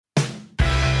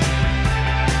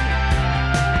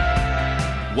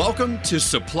Welcome to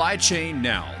Supply Chain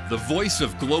Now, the voice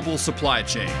of global supply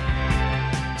chain.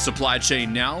 Supply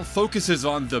Chain Now focuses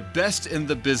on the best in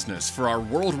the business for our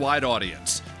worldwide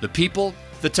audience, the people,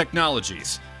 the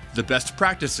technologies, the best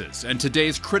practices, and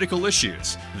today's critical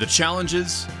issues, the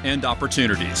challenges and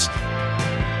opportunities.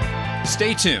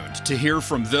 Stay tuned to hear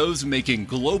from those making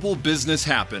global business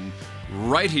happen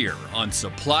right here on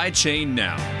Supply Chain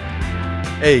Now.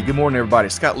 Hey, good morning, everybody.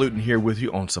 Scott Luton here with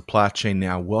you on Supply Chain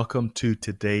Now. Welcome to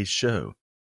today's show.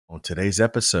 On today's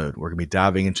episode, we're going to be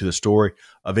diving into the story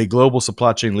of a global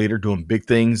supply chain leader doing big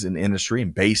things in the industry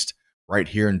and based right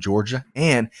here in Georgia.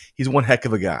 And he's one heck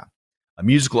of a guy, a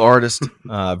musical artist,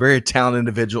 a very talented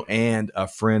individual, and a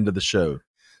friend of the show.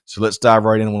 So let's dive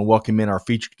right in. I want to welcome in our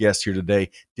featured guest here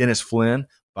today, Dennis Flynn,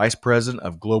 Vice President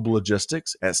of Global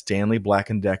Logistics at Stanley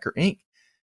Black & Decker, Inc.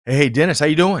 Hey, Dennis, how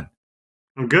you doing?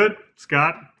 I'm good,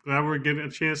 Scott. Glad we're getting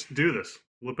a chance to do this.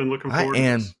 We've been looking forward to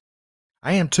this.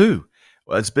 I am too.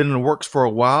 Well, it's been in the works for a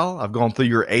while. I've gone through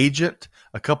your agent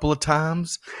a couple of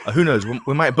times. Who knows?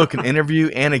 We might book an interview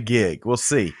and a gig. We'll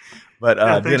see. But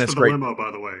thanks Dennis, for the limo,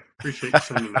 by the way. Appreciate you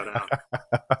sending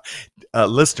that out.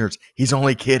 Listeners, he's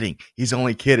only kidding. He's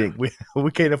only kidding. We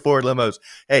can't afford limos.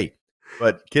 Hey,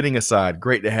 but kidding aside,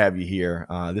 great to have you here.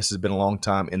 This has been a long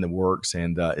time in the works,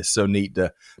 and it's so neat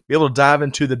to be able to dive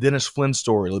into the Dennis Flynn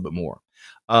story a little bit more.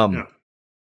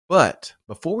 But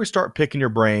before we start picking your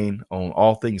brain on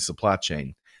all things supply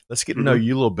chain, let's get to know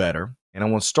you a little better. And I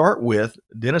want to start with,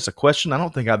 Dennis, a question I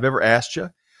don't think I've ever asked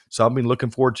you, so I've been looking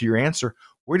forward to your answer.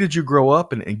 Where did you grow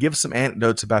up, and give us some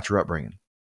anecdotes about your upbringing?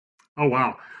 Oh,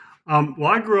 wow.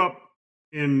 Well, I grew up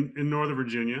in Northern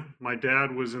Virginia. My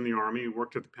dad was in the Army. He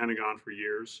worked at the Pentagon for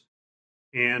years.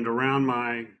 And so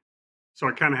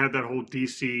I kind of had that whole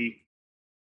DC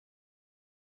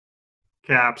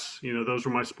Caps, those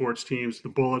were my sports teams, the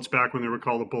Bullets back when they were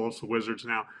called the Bullets, the Wizards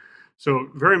now. So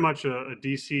very much a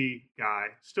DC guy,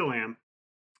 still am.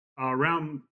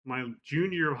 Around my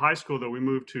junior year of high school, though, we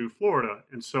moved to Florida.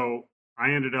 And so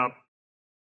I ended up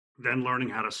then learning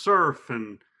how to surf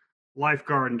and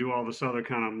lifeguard and do all this other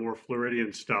kind of more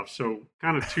Floridian stuff. So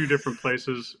kind of two different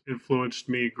places influenced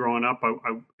me growing up.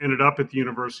 I ended up at the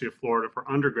University of Florida for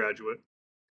undergraduate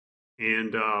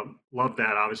and loved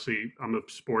that. Obviously, I'm a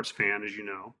sports fan, as you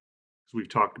know, because we've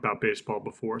talked about baseball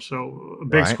before. So a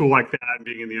big school like that and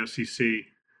being in the SEC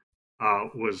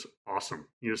was awesome.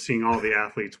 Seeing all the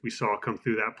athletes we saw come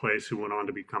through that place who went on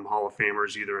to become Hall of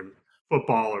Famers, either in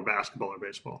football or basketball or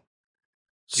baseball.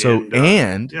 So,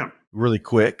 really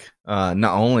quick,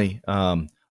 not only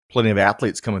plenty of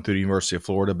athletes coming through the University of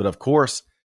Florida, but of course,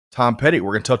 Tom Petty.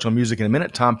 We're going to touch on music in a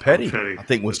minute. Tom Petty, I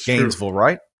think, was Gainesville,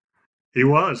 right? He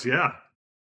was, yeah.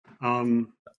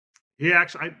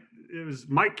 It was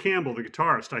Mike Campbell, the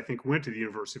guitarist, I think, went to the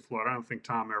University of Florida. I don't think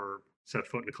Tom ever set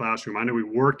foot in the classroom. I know he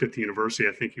worked at the university.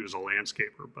 I think he was a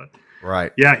landscaper, but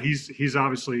right. Yeah, he's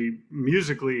obviously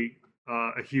musically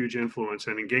a huge influence,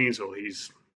 and in Gainesville, he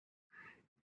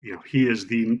is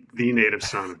the native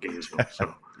son of Gainesville.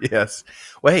 So yes.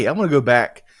 Well, hey, I'm going to go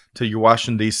back to your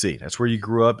Washington, D.C. That's where you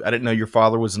grew up. I didn't know your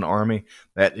father was in the Army.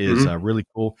 That is really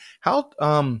cool. How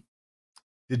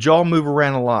did y'all move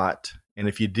around a lot? And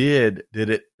if you did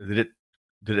it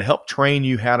help train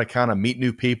you how to kind of meet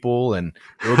new people and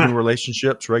build new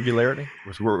relationships regularly?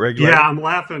 Yeah, I'm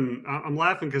laughing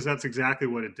because that's exactly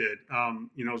what it did. I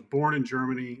was born in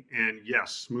Germany and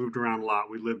yes, moved around a lot.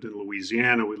 We lived in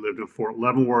Louisiana. We lived in Fort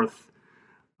Leavenworth.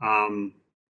 My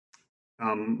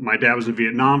dad was in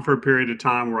Vietnam for a period of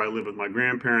time where I lived with my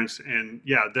grandparents, and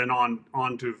then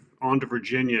on to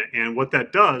Virginia. And what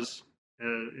that does,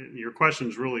 your question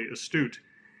is really astute.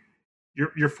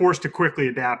 You're forced to quickly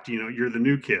adapt. You're the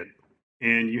new kid,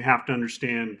 and you have to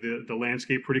understand the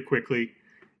landscape pretty quickly,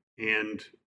 and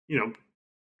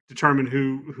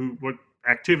determine what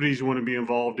activities you want to be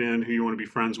involved in, who you want to be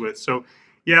friends with. So,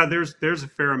 yeah, there's a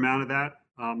fair amount of that.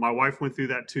 My wife went through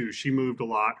that too. She moved a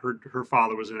lot. Her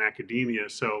father was in academia,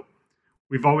 so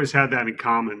we've always had that in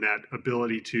common. That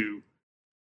ability to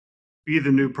be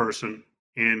the new person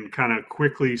and kind of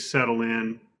quickly settle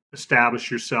in, establish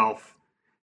yourself.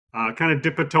 Kind of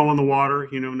dip a toe in the water,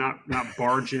 not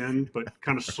barge in, but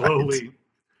kind of slowly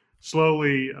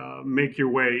make your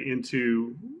way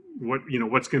into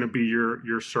what's going to be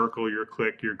your circle, your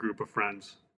clique, your group of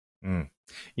friends.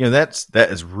 That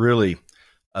is really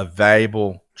a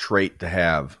valuable trait to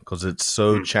have because it's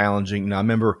so challenging. I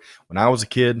remember when I was a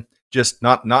kid, just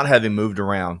not having moved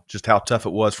around, just how tough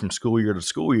it was from school year to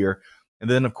school year. And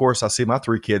then, of course, I see my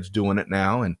three kids doing it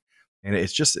now, and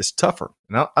it's tougher.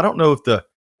 And I don't know if the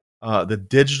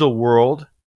digital world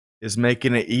is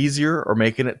making it easier or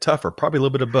making it tougher. Probably a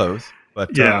little bit of both.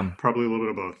 But probably a little bit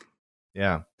of both.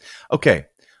 Yeah. Okay.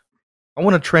 I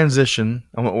want to transition.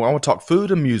 I want to talk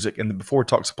food and music, and before we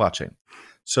talk supply chain.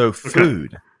 So Okay.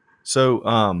 food. So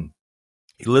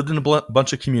you lived in a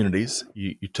bunch of communities.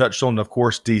 You touched on, of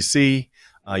course, DC.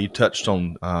 You touched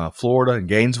on Florida and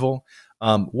Gainesville.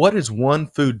 What is one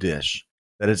food dish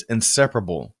that is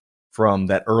inseparable from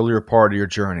that earlier part of your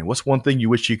journey? What's one thing you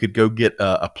wish you could go get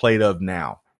a plate of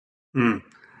now? Mm.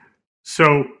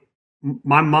 So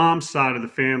my mom's side of the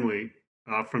family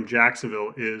from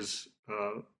Jacksonville is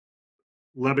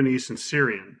Lebanese and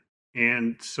Syrian.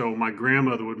 And so my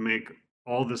grandmother would make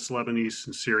all this Lebanese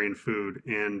and Syrian food.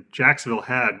 And Jacksonville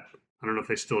had, I don't know if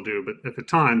they still do, but at the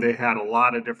time they had a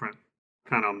lot of different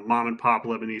kind of mom and pop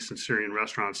Lebanese and Syrian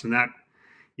restaurants. And that,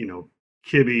 you know,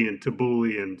 kibbe and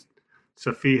tabbouleh and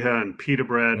safiha and pita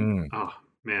bread. Mm, Oh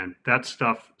man, that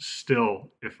stuff still,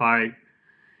 if I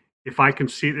can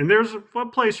see it, and there's a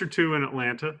place or two in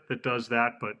Atlanta that does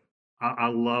that, but I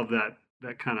love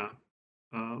that kind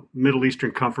of Middle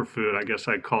Eastern comfort food, I guess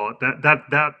I'd call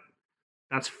it.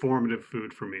 That's formative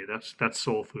food for me. That's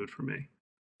soul food for me.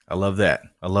 I love that.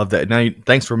 I love that. Now,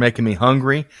 thanks for making me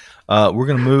hungry. We're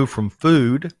going to move from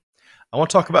food. I want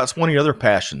to talk about one of your other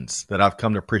passions that I've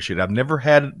come to appreciate. I've never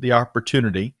had the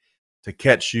opportunity to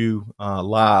catch you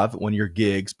live on your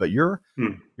gigs, but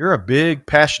Hmm. you're a big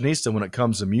passionista when it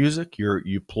comes to music.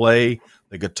 You play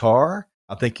the guitar.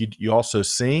 I think you also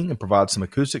sing and provide some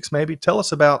acoustics. Maybe tell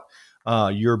us about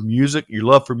your music, your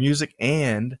love for music,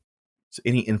 and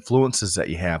any influences that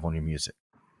you have on your music.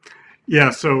 Yeah.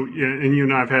 So yeah, and you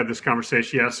and I've had this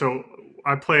conversation. Yeah. So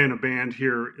I play in a band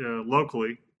here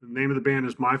locally. The name of the band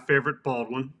is My Favorite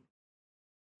Baldwin.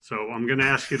 So I'm going to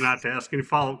ask you not to ask any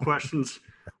follow-up questions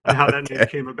on how that name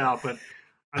Okay. came about, but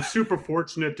I'm super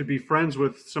fortunate to be friends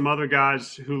with some other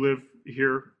guys who live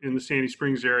here in the Sandy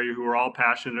Springs area who are all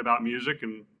passionate about music,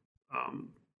 and um,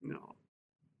 you know,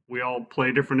 we all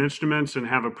play different instruments and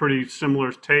have a pretty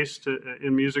similar taste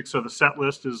in music. So the set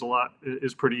list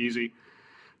is pretty easy.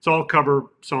 It's all cover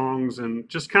songs and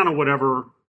just kind of whatever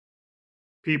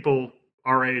people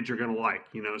our age are going to like,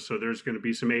 you know. So there's going to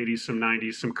be some 80s, some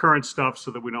 90s, some current stuff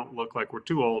so that we don't look like we're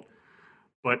too old,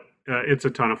 but it's a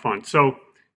ton of fun. So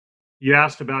you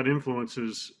asked about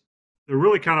influences. They're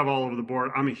really kind of all over the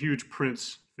board. I'm a huge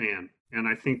Prince fan, and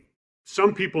I think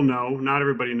some people know, not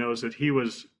everybody knows, that he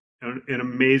was an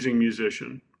amazing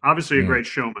musician. Obviously, a Mm. great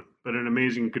showman, but an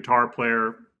amazing guitar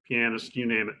player, pianist, you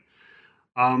name it.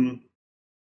 Um,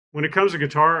 when it comes to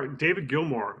guitar, David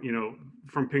Gilmour, you know,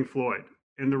 from Pink Floyd.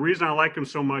 And the reason I like him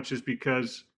so much is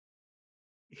because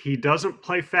he doesn't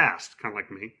play fast, kind of like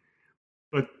me,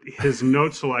 but his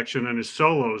note selection and his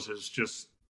solos is just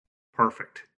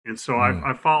perfect. And so Mm.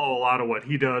 I follow a lot of what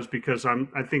he does because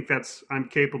I think I'm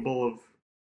capable of,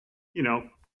 you know,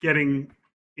 getting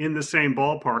in the same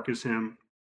ballpark as him.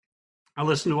 I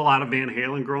listened to a lot of Van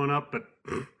Halen growing up, but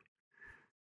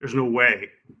there's no way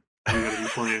I'm going to be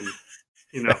playing,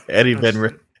 you know, Eddie Van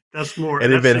that's that's more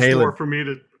Eddie that's Van just more Halen. for me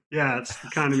to, yeah, it's the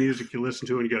kind of music you listen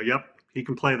to and you go, yep, he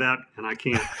can play that and I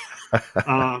can't.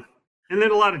 Uh, and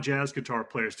then a lot of jazz guitar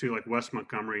players too, like Wes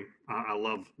Montgomery. I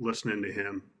love listening to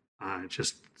him.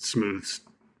 Just smooth.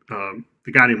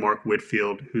 The guy named Mark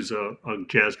Whitfield, who's a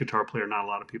jazz guitar player, not a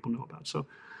lot of people know about. So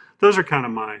those are kind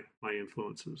of my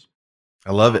influences.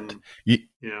 I love it. Um, You,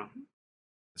 yeah.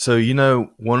 so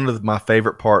one of my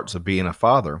favorite parts of being a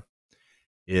father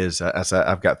is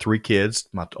I've got three kids.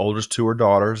 My oldest two are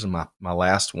daughters, and my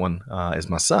last one is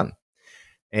my son.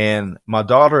 And my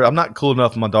daughter, I'm not cool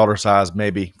enough in my daughter's eyes,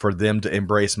 maybe, for them to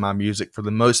embrace my music for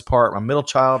the most part. My middle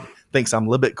child thinks I'm a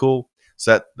little bit cool,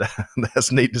 so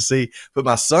that's neat to see. But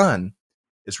my son,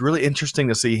 it's really interesting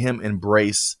to see him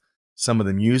embrace some of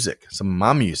the music, some of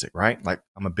my music, right? Like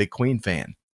I'm a big Queen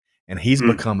fan, and he's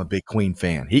Mm. become a big Queen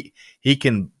fan. He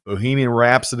can Bohemian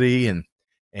Rhapsody and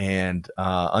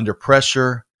Under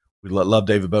Pressure. We love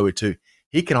David Bowie too.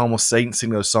 He can almost sing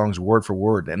those songs word for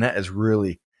word, and that is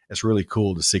really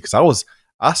cool to see. Because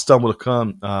I stumbled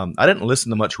upon I didn't listen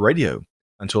to much radio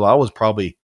until I was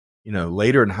probably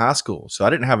later in high school, so I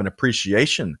didn't have an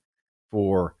appreciation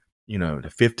for the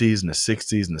 50s and the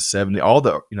 60s and the 70s, all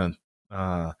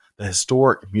the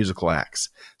historic musical acts.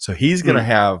 So he's going to Mm.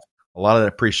 have a lot of that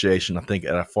appreciation, I think,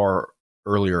 at a far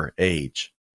earlier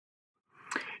age.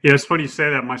 Yeah, it's funny you say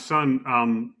that. My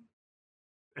son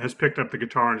has picked up the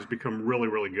guitar and has become really,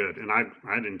 really good. And I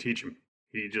didn't teach him.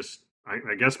 He just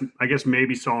I guess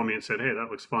maybe saw me and said, "Hey, that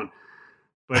looks fun."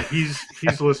 But he's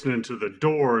listening to the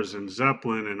Doors and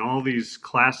Zeppelin and all these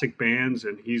classic bands,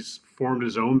 and he's formed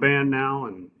his own band now,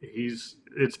 and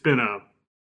it's been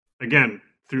again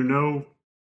through no,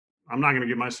 I'm not going to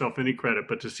give myself any credit,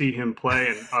 but to see him play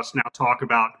and us now talk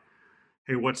about,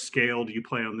 hey, what scale do you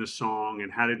play on this song,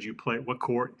 and how did you play what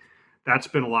chord? That's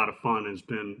been a lot of fun. Has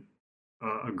been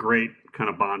a great kind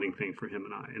of bonding thing for him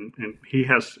and I, and he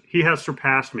has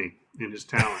surpassed me in his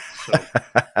talent. So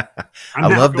I'm I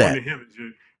now love going that. to him.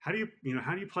 How do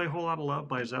you play "A Whole Lot of Love"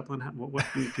 by Zeppelin? What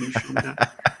can you show me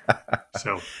that?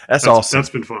 So That's that's awesome.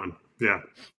 been fun. Yeah.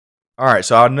 All right,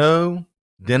 so I know,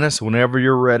 Dennis, whenever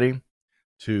you're ready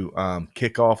to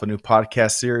kick off a new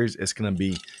podcast series, it's going to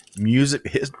be music,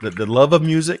 the love of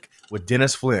music with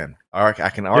Dennis Flynn. All right, I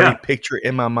can already Yeah. picture it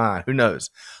in my mind. Who knows?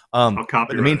 I'll But in the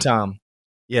copyright it. meantime,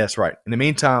 yes, right. In the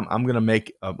meantime, I'm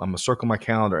gonna circle my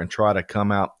calendar and try to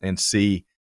come out and see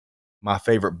my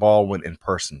favorite Baldwin in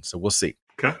person. So we'll see.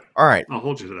 Okay. All right, I'll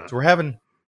hold you to so that.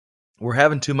 we're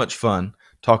having too much fun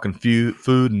talking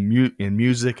food and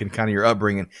music and kind of your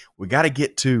upbringing. We got to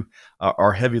get to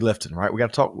our heavy lifting, right? We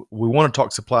got to talk. We want to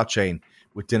talk supply chain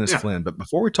with Dennis Yeah. Flynn, but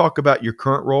before we talk about your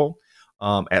current role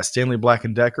at Stanley Black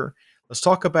and Decker, let's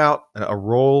talk about a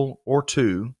role or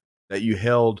two that you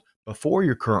held before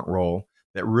your current role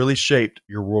that really shaped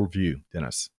your worldview,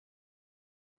 Dennis.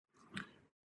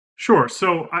 Sure.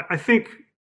 So I think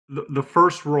the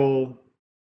first role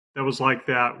that was like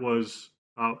that was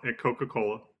at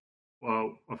Coca-Cola,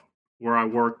 where I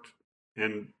worked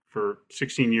and for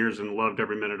 16 years and loved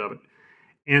every minute of it.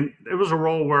 And it was a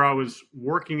role where I was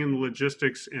working in the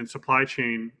logistics and supply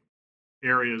chain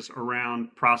areas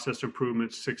around process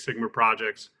improvements, Six Sigma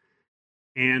projects,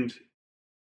 and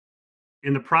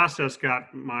in the process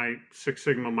got my Six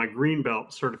Sigma, my green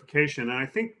belt certification. And I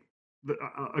think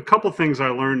a couple things I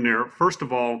learned there. First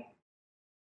of all,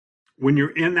 when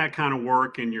you're in that kind of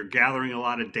work and you're gathering a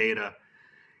lot of data,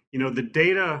 the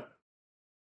data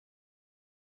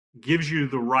gives you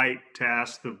the right to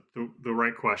ask the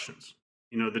right questions.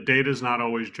 The data is not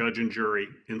always judge and jury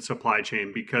in supply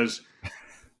chain, because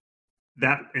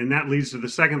that leads to the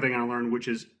second thing I learned, which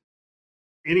is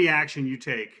any action you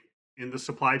take in the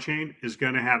supply chain is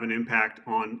going to have an impact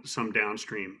on some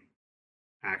downstream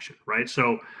action, right?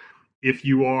 So if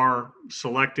you are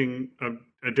selecting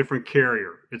a different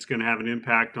carrier, it's going to have an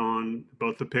impact on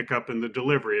both the pickup and the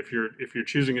delivery. If you're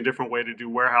choosing a different way to do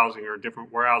warehousing or a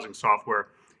different warehousing software,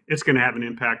 it's going to have an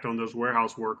impact on those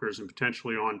warehouse workers and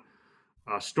potentially on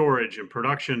storage and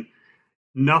production.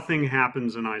 Nothing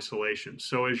happens in isolation.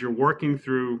 So as you're working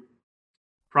through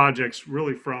projects,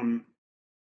 really from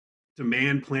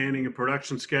demand planning and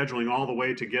production scheduling all the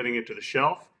way to getting it to the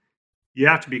shelf, you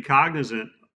have to be cognizant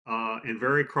and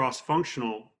very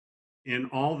cross-functional in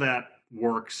all that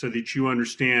work so that you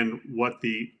understand what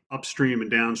the upstream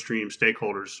and downstream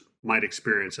stakeholders might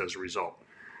experience as a result.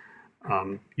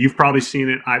 You've probably seen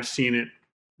it. I've seen it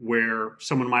where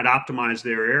someone might optimize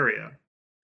their area,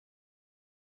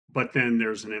 but then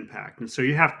there's an impact, and so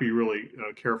you have to be really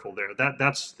careful there.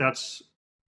 That's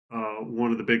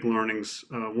one of the big learnings,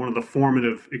 one of the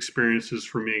formative experiences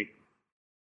for me.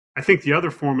 I think the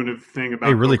other formative thing Hey,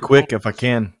 about really Coca-Cola quick, if I is,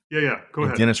 can, yeah, go hey,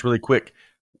 ahead. Dennis, really quick.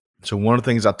 So one of the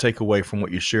things I take away from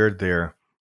what you shared there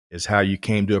is how you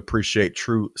came to appreciate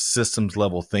true systems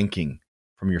level thinking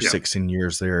from your Yeah, 16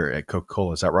 years there at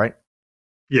Coca-Cola. Is that right?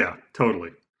 yeah, totally.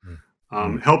 Mm.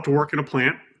 Mm. Helped to work in a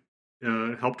plant,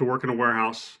 helped to work in a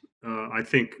warehouse. I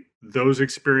think those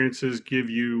experiences give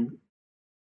you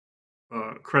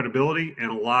credibility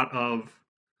and a lot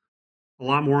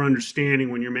more understanding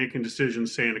when you're making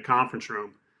decisions, say in a conference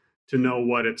room, to know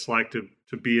what it's like to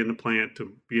be in the plant,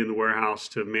 to be in the warehouse,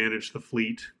 to manage the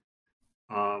fleet.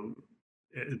 Um,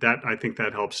 that I think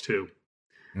that helps too.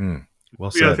 Mm. Well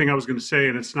The other said. thing I was going to say,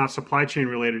 and it's not supply chain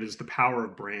related, is the power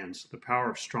of brands. The power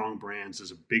of strong brands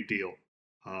is a big deal,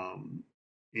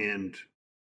 and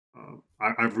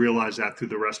I've realized that through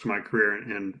the rest of my career,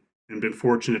 and been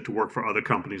fortunate to work for other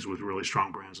companies with really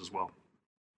strong brands as well.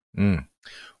 Mm.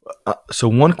 So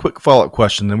one quick follow-up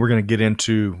question, then we're going to get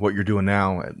into what you're doing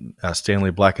now at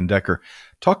Stanley Black and Decker.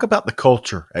 Talk about the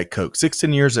culture at Coke.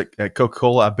 16 years at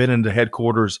Coca-Cola. I've been into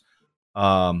headquarters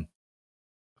um,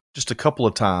 just a couple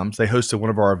of times. They hosted one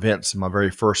of our events in my very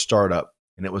first startup,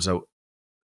 and it was a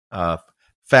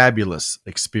fabulous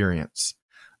experience.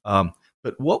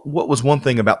 But what was one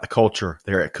thing about the culture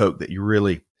there at Coke that you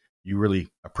really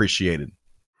appreciated?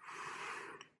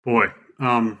 Boy,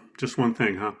 just one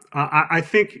thing, huh? I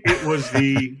think it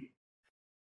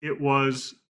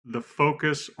was the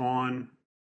focus on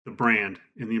the brand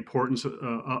and the importance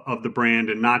of the brand,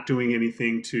 and not doing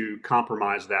anything to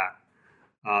compromise that.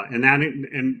 And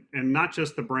not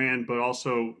just the brand, but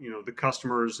also the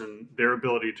customers and their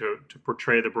ability to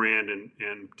portray the brand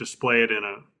and display it in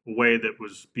a way that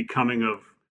was becoming of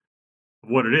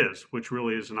what it is, which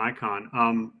really is an icon.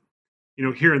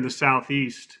 Here in the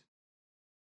Southeast,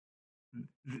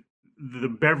 the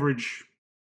beverage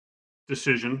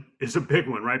decision is a big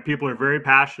one, right? People are very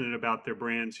passionate about their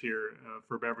brands here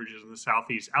for beverages in the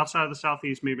Southeast. Outside of the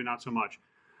Southeast, maybe not so much,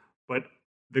 but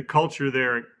the culture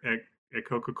there at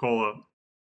Coca-Cola,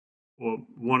 well,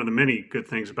 one of the many good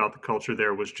things about the culture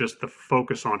there was just the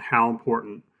focus on how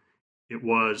important it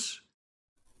was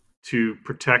to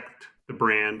protect the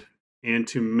brand and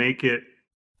to make it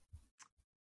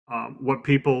what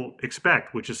people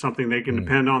expect, which is something they can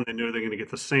depend on. They know they're going to get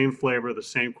the same flavor, the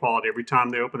same quality every time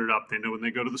they open it up. They know when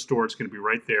they go to the store, it's going to be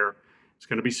right there. It's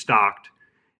going to be stocked.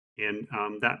 And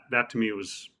that to me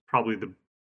was probably the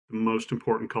most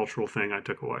important cultural thing I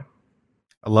took away.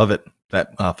 I love it.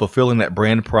 That fulfilling that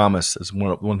brand promise is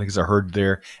one of the things I heard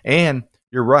there. And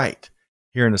you're right.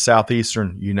 Here in the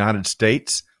southeastern United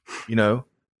States,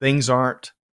 things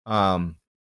aren't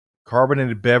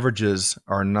carbonated beverages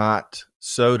are not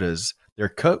sodas. They're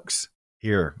Cokes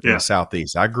here in the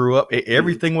Southeast. I grew up,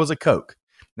 everything was a Coke.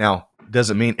 Now,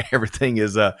 doesn't mean everything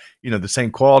is the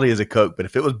same quality as a Coke, but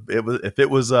if it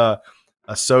was a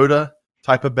soda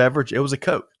type of beverage, it was a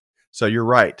Coke. So you're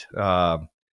right.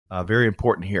 Very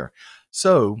important here.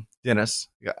 So, Dennis,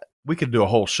 we could do a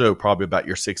whole show probably about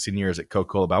your 16 years at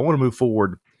Coca-Cola, but I want to move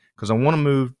forward because I want to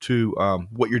move to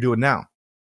what you're doing now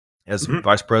as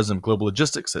Vice President of Global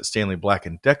Logistics at Stanley Black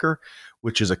 & Decker,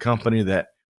 which is a company that,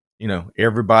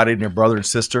 everybody and their brother and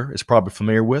sister is probably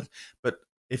familiar with. But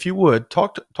if you would,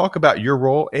 talk about your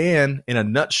role and, in a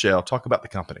nutshell, talk about the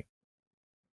company.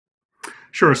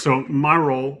 Sure. So my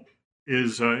role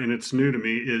is, and it's new to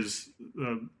me, is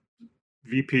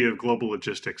VP of Global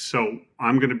Logistics. So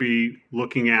I'm going to be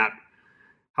looking at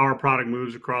how our product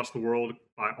moves across the world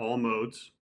by all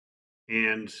modes.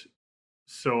 And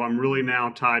so I'm really now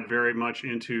tied very much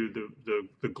into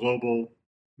the global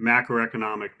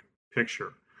macroeconomic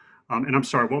picture. And I'm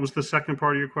sorry, what was the second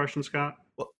part of your question, Scott?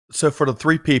 Well, so for the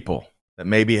three people that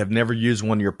maybe have never used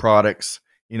one of your products,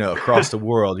 across the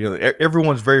world,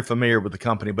 everyone's very familiar with the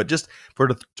company, but just for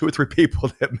the 2 or 3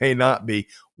 people that may not be,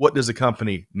 what does the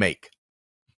company make?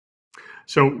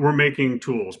 So we're making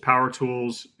tools, power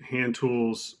tools, hand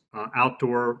tools,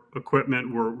 outdoor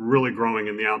equipment. We're really growing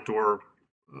in the outdoor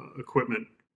equipment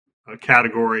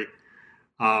category.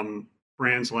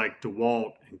 Brands like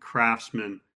DeWalt and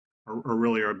Craftsman are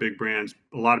really our big brands.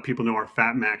 A lot of people know our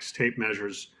FatMax tape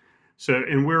measures. So,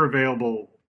 and we're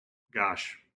available,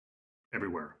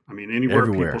 everywhere. I mean,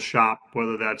 anywhere people shop,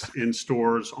 whether that's in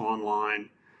stores, online,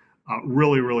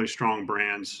 really, really strong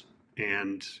brands.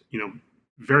 And,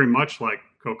 very much like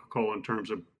Coca-Cola in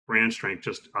terms of brand strength,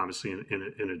 just obviously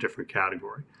in a different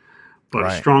category. But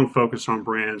a strong focus on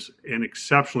brands, an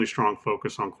exceptionally strong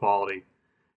focus on quality,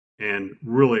 and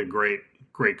really a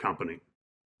great company.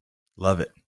 Love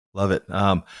it. Love it.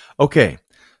 Okay,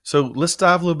 so let's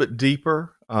dive a little bit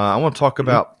deeper. I want to talk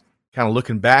about kind of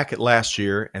looking back at last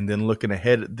year and then looking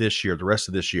ahead at this year, the rest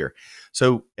of this year.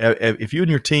 So if you and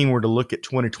your team were to look at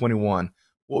 2021,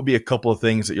 what would be a couple of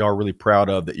things that y'all are really proud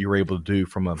of that you were able to do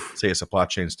from a supply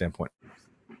chain standpoint?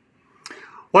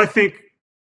 Well, I think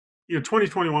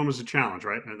 2021 was a challenge,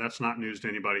 right? And that's not news to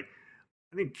anybody.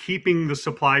 I think keeping the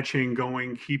supply chain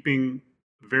going, keeping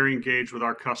very engaged with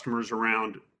our customers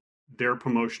around their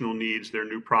promotional needs, their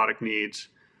new product needs,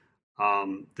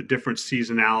 the different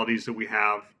seasonalities that we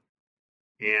have,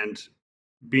 and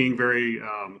being very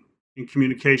in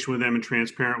communication with them and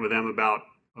transparent with them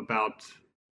about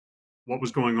what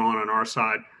was going on our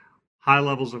side. High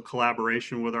levels of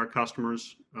collaboration with our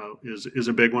customers is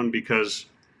a big one, because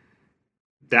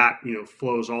that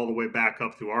flows all the way back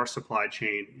up through our supply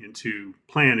chain into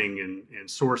planning and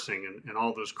sourcing and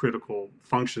all those critical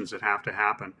functions that have to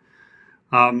happen.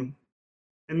 And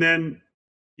then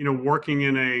working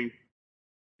in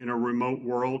a remote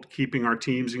world, keeping our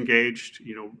teams engaged.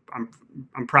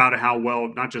 I'm proud of how well,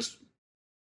 not just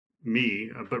me,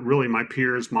 but really my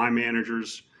peers, my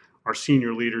managers, our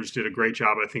senior leaders did a great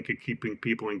job, I think, at keeping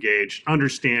people engaged,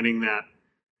 understanding that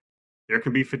there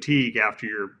can be fatigue after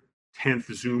your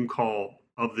 10th Zoom call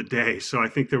of the day. So I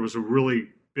think there was a really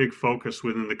big focus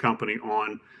within the company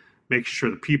on making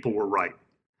sure the people were right.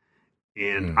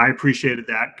 And I appreciated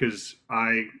that, because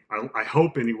I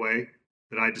hope anyway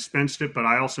that I dispensed it, but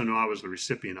I also know I was the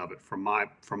recipient of it from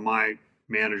my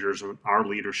managers and our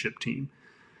leadership team.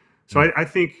 So I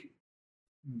think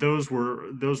those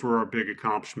were our big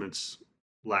accomplishments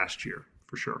last year,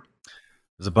 for sure.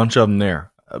 There's a bunch of them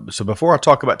there. So before I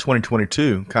talk about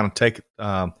 2022, kind of take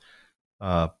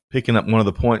picking up one of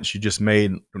the points you just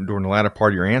made during the latter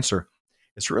part of your answer,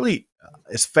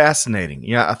 it's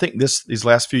fascinating. I think these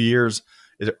last few years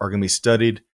are going to be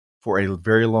studied for a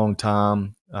very long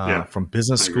time, from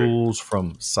business schools,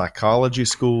 from psychology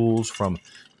schools, from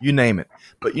you name it.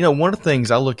 But one of the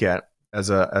things I look at as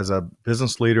a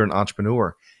business leader and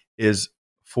entrepreneur is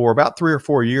for about 3 or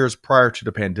 4 years prior to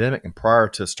the pandemic and prior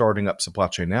to starting up Supply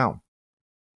Chain Now,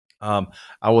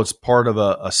 I was part of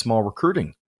a small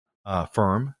recruiting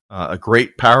firm, a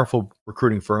great, powerful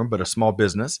recruiting firm, but a small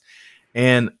business.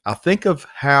 And I think of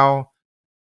how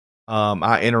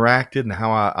I interacted and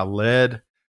how I led,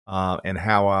 and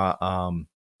how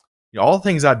all the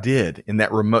things I did in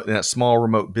that small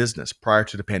remote business prior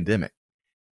to the pandemic.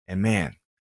 And man,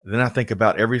 then I think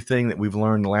about everything that we've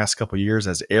learned the last couple of years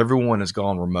as everyone has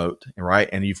gone remote, right?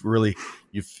 And you've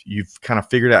kind of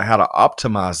figured out how to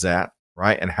optimize that,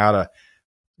 right? And how to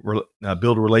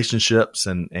build relationships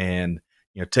and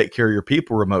take care of your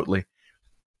people remotely.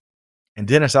 And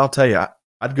Dennis, I'll tell you,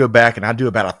 I'd go back and I'd do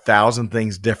about 1,000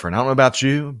 things different. I don't know about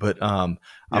you, but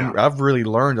I've really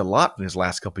learned a lot in these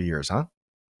last couple of years, huh?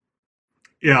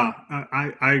 Yeah,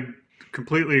 I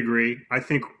completely agree. I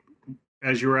think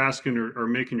as you were asking or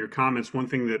making your comments, one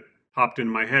thing that popped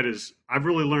into my head is I've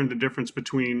really learned the difference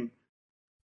between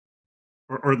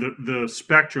or the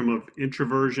spectrum of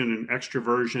introversion and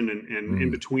extroversion and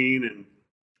in between, and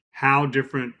how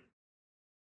different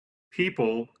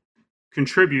people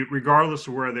contribute regardless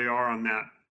of where they are on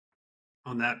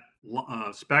that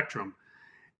spectrum,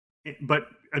 but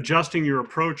adjusting your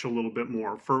approach a little bit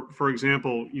more. For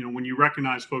example, when you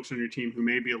recognize folks on your team who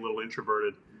may be a little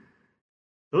introverted,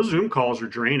 those Zoom calls are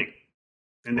draining,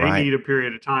 and they Right. need a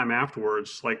period of time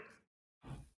afterwards, like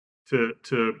to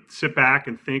sit back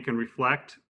and think and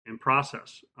reflect and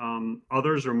process.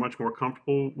 Others are much more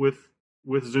comfortable with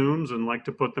Zooms and like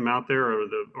to put them out there, or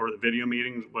the video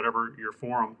meetings, whatever your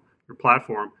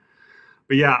platform.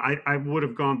 But yeah, I would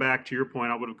have gone back to your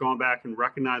point. I would have gone back and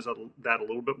recognized that a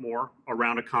little bit more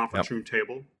around a conference Yep. room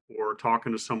table or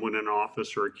talking to someone in an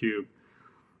office or a cube.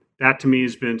 That to me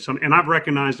has been and I've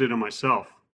recognized it in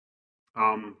myself.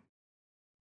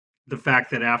 The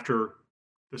fact that after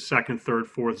the second, third,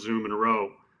 fourth Zoom in a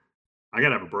row, I got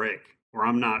to have a break, or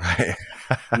I'm not Right.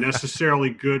 necessarily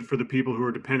good for the people who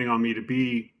are depending on me to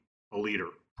be a leader.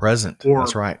 Present.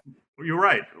 That's Or right. you're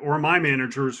right. Or my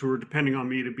managers who are depending on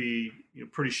me to be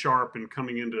pretty sharp and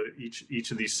coming into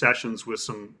each of these sessions with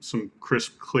some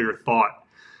crisp, clear thought.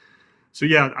 So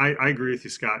yeah, I agree with you,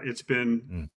 Scott. It's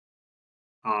been,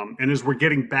 and as we're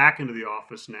getting back into the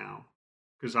office now,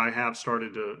 because I have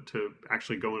started to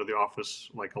actually go into the office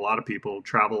like a lot of people,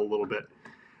 travel a little bit.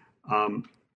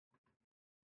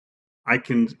 I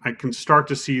can start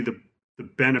to see the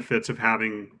benefits of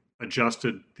having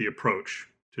adjusted the approach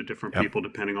to different Yep. people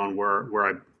depending on where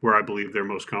I believe they're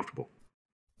most comfortable.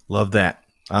 Love that.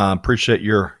 Appreciate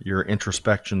your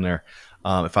introspection there.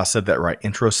 If I said that right,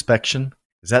 introspection.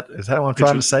 Is that what I'm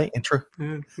trying to say?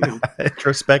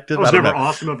 Introspective. I was I don't never know.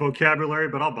 awesome at vocabulary,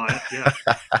 but I'll buy it. Yeah.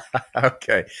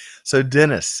 Okay. So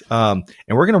Dennis, and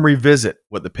we're going to revisit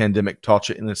what the pandemic taught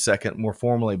you in a second more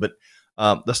formally, but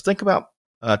let's think about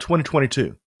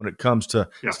 2022 when it comes to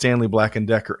Stanley Black &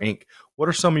 Decker Inc. What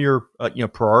are some of your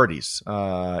priorities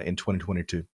in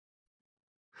 2022?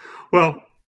 Well,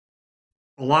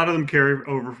 a lot of them carry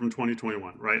over from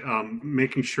 2021, right?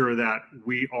 Making sure that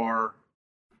we are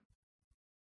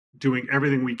doing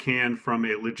everything we can from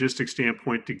a logistics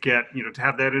standpoint to get, to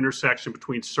have that intersection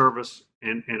between service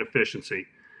and efficiency,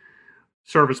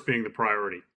 service being the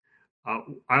priority.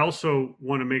 I also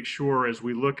want to make sure as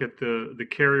we look at the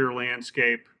carrier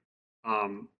landscape,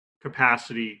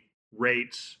 capacity,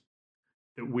 rates,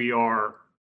 that we are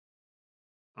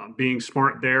being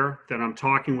smart there, that I'm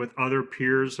talking with other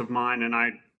peers of mine, and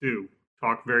I do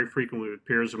talk very frequently with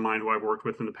peers of mine who I've worked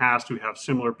with in the past who have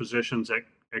similar positions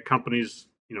at companies,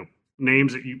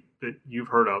 names that you've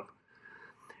heard of.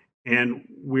 And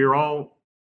we're all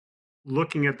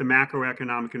looking at the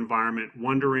macroeconomic environment,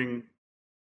 wondering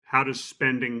how does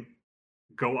spending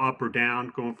go up or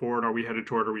down going forward? Are we headed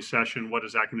toward a recession? What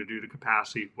is that going to do to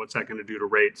capacity? What's that going to do to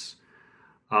rates?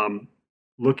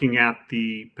 Looking at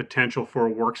the potential for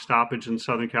a work stoppage in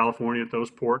Southern California at those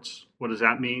ports. What does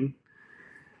that mean?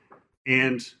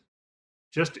 And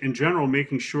just in general,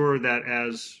 making sure that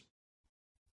as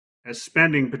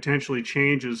spending potentially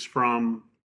changes from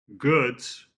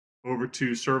goods over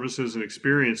to services and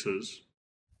experiences,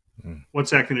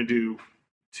 what's that going to do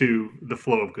to the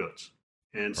flow of goods?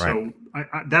 And so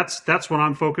that's what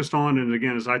I'm focused on. And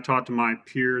again, as I talk to my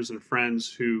peers and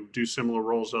friends who do similar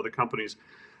roles to other companies,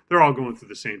 they're all going through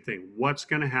the same thing. What's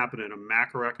going to happen at a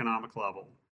macroeconomic level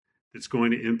that's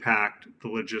going to impact the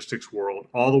logistics world,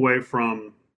 all the way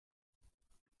from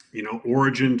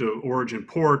origin to origin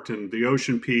port and the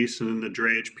ocean piece, and then the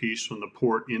drayage piece from the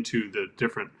port into the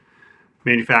different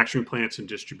manufacturing plants and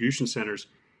distribution centers.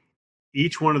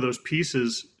 each one of those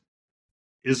pieces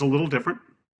is a little different.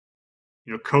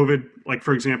 COVID, like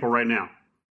for example, right now,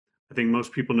 I think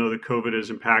most people know that COVID has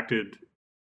impacted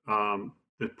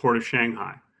the port of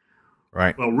Shanghai.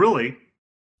 Right. Well, really,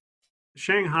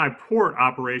 Shanghai port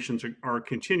operations are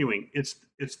continuing. It's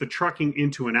the trucking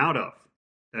into and out of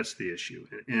that's the issue,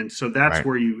 and so that's Right.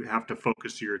 where you have to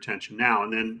focus your attention now.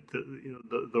 And then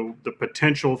the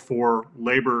potential for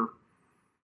labor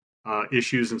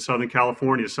issues in Southern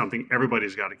California is something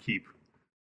everybody's got to keep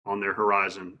on their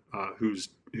horizon.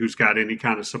 Who's got any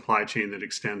kind of supply chain that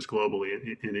extends globally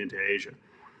and into Asia.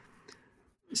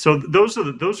 So those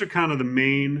are kind of the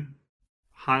main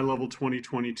high level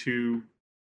 2022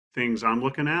 things I'm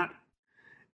looking at,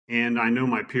 and I know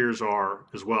my peers are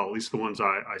as well, at least the ones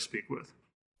I speak with.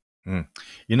 I'm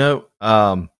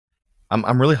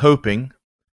really hoping.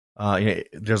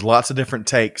 There's lots of different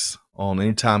takes on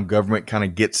any time government kind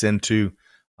of gets into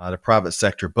the private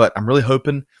sector, but I'm really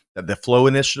hoping that the Flow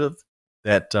initiative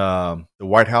that the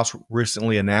White House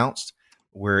recently announced,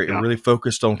 where it really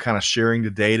focused on kind of sharing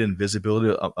the data and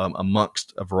visibility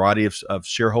amongst a variety of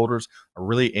shareholders. I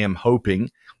really am hoping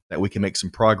that we can make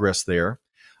some progress there.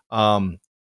 And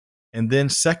then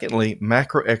secondly,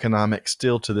 macroeconomics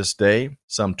still to this day,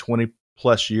 some 20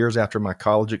 plus years after my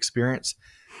college experience,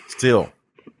 still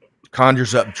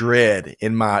conjures up dread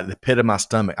in the pit of my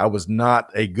stomach. I was not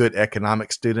a good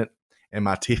economic student, and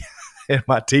my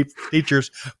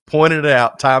teachers pointed it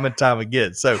out time and time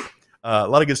again. So a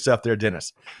lot of good stuff there,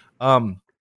 Dennis. I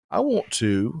want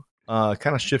to kind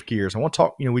of shift gears. I want to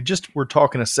talk. We just were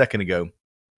talking a second ago,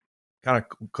 kind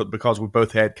of because we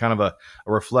both had kind of a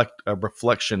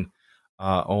reflection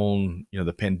on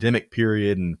the pandemic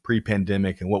period and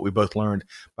pre-pandemic and what we both learned.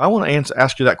 But I want to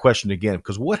ask you that question again,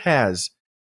 because what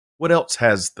else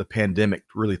has the pandemic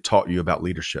really taught you about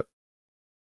leadership?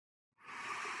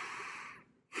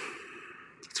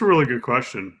 That's a really good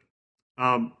question.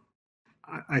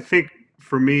 I think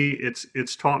for me,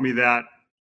 it's taught me that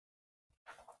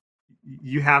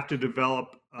you have to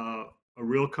develop a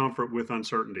real comfort with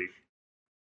uncertainty.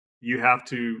 You have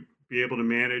to be able to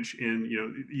manage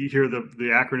you hear the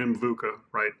acronym VUCA,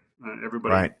 right?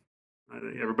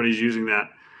 Everybody's using that.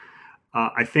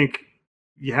 I think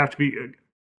you have to be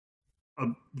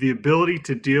the ability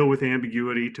to deal with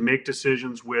ambiguity, to make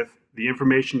decisions with the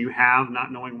information you have,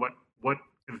 not knowing what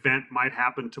event might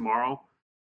happen tomorrow,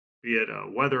 be it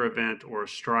a weather event or a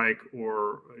strike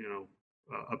or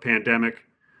a pandemic,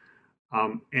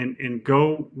 and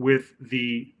go with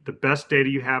the best data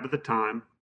you have at the time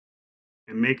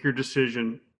and make your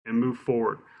decision and move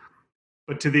forward.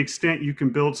 But to the extent you can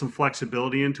build some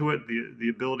flexibility into it, the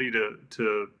ability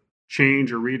to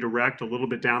change or redirect a little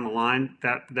bit down the line,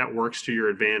 that works to your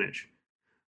advantage.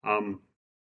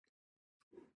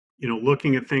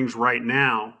 Looking at things right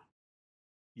now,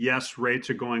 yes, rates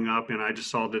are going up, and I just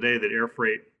saw today that air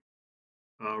freight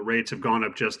rates have gone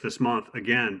up just this month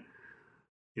again.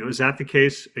 Is that the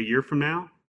case a year from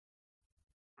now?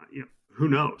 Who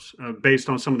knows? Based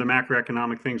on some of the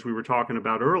macroeconomic things we were talking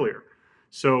about earlier.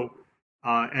 So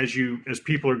as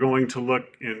people are going to look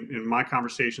in my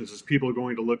conversations, as people are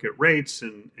going to look at rates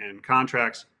and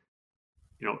contracts,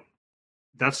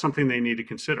 that's something they need to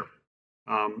consider.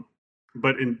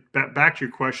 But back to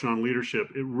your question on leadership,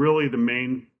 the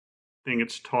main thing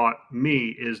it's taught me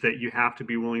is that you have to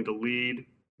be willing to lead,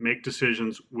 make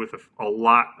decisions with a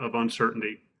lot of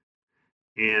uncertainty,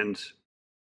 and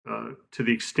to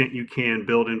the extent you can,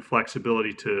 build in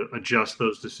flexibility to adjust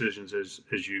those decisions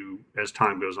as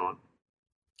time goes on.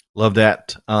 Love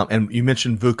that. And you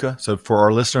mentioned VUCA. So for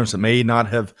our listeners that may not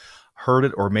have heard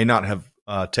it or may not have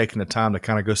taken the time to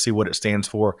kind of go see what it stands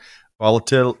for,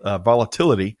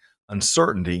 volatility,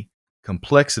 uncertainty,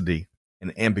 complexity,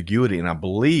 and ambiguity. And I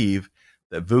believe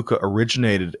that VUCA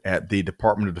originated at the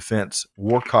Department of Defense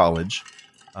War College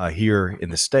here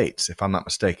in the States, if I'm not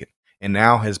mistaken, and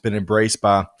now has been embraced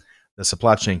by the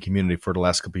supply chain community for the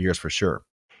last couple of years for sure.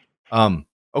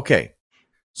 Okay,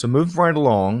 so moving right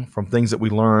along from things that we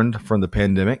learned from the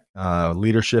pandemic,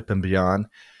 leadership and beyond,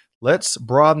 let's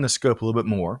broaden the scope a little bit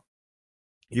more.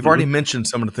 You've already mentioned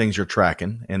some of the things you're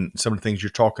tracking and some of the things you're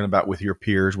talking about with your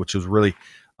peers, which is really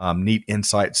neat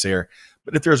insights there.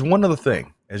 But if there's one other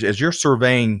thing, as you're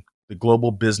surveying the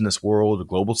global business world, the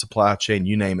global supply chain,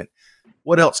 you name it,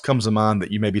 what else comes to mind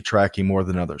that you may be tracking more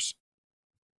than others?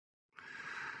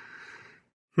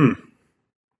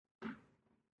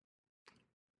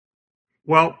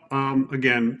 Well,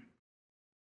 again,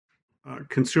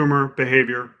 consumer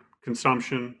behavior,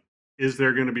 consumption. Is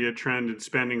there going to be a trend in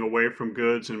spending away from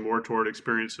goods and more toward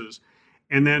experiences?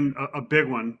 And then a big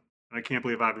one, I can't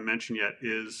believe I haven't mentioned yet,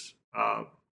 is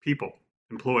people,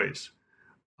 employees.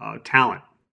 talent,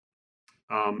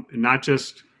 not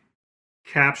just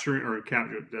capturing or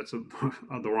capture. That's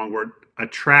the wrong word.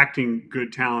 Attracting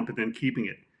good talent, but then keeping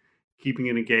it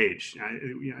engaged.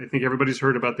 I think everybody's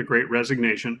heard about the Great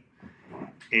Resignation,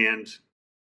 and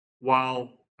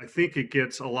while I think it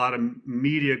gets a lot of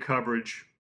media coverage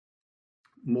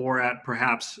more at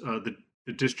perhaps the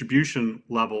distribution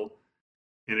level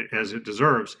and as it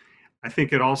deserves, I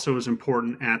think it also is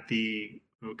important at the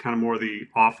kind of more the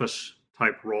office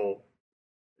type role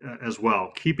as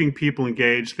well. Keeping people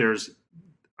engaged. There's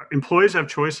employees have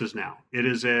choices now.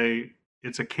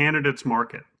 It's a candidate's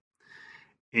market,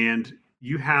 and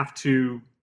you have to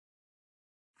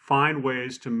find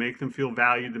ways to make them feel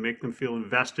valued, to make them feel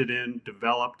invested in,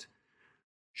 developed,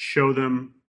 show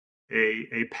them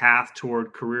a path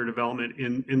toward career development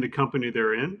in the company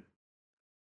they're in.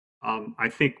 I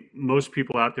think most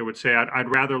people out there would say,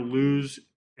 I'd rather lose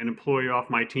an employee off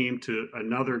my team to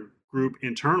another group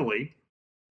internally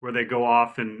where they go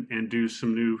off and do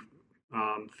some new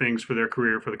things for their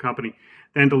career, for the company,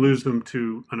 than to lose them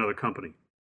to another company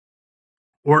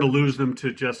or to lose them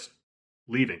to just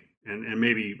leaving and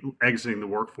maybe exiting the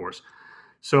workforce.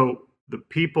 So the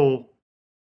people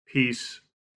piece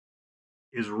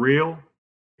is real.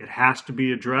 It has to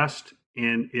be addressed,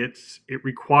 and it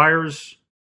requires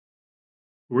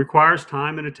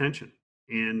time and attention.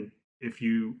 And if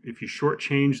you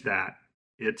shortchange that,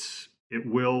 it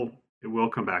will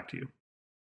come back to you.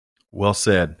 Well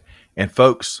said. And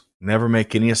folks, never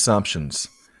make any assumptions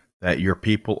that your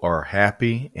people are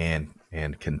happy and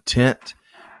content,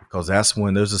 because that's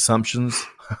when those assumptions,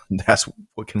 that's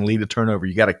what can lead to turnover.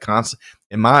 You got to constantly,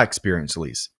 in my experience at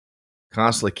least,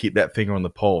 constantly keep that finger on the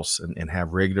pulse and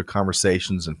have regular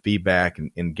conversations and feedback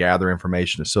and gather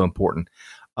information is so important.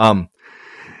 Yeah,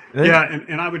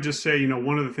 and I would just say,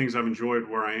 one of the things I've enjoyed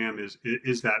where I am is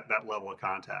that level of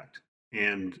contact.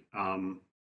 And like,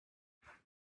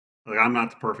 I'm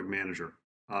not the perfect manager,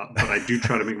 but I do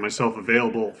try to make myself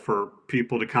available for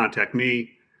people to contact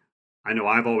me. I know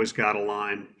I've always got a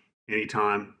line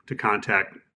anytime to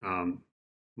contact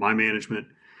my management,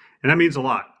 and that means a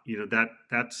lot.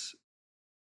 That's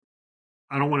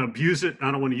I don't want to abuse it. I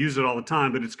don't want to use it all the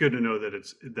time, but it's good to know that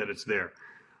it's there.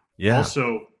 Yeah.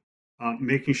 Also,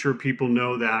 making sure people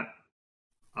know that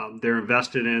they're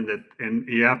invested in that, and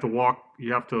you have to walk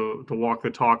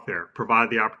the talk there. Provide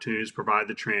the opportunities, provide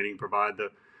the training, provide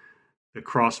the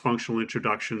cross-functional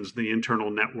introductions, the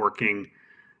internal networking,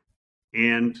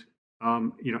 and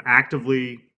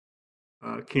actively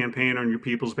campaign on your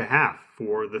people's behalf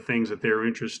for the things that they're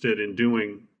interested in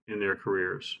doing in their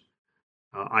careers.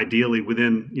 Ideally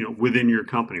within your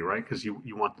company, right? Because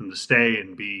you want them to stay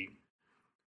and be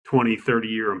 20,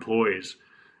 30-year employees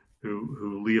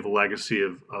who leave a legacy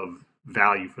of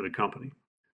value for the company.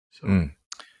 So,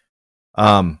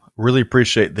 really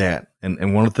appreciate that.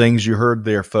 And one of the things you heard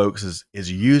there, folks,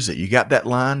 is use it. You got that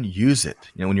line, use it.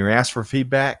 When you're asked for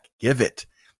feedback, give it.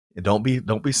 And don't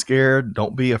be scared.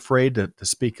 Don't be afraid to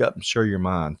speak up and share your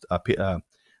mind.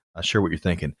 Share what you're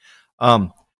thinking.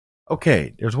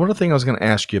 Okay, there's one other thing I was going to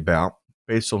ask you about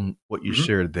based on what you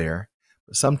shared there.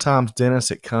 But sometimes,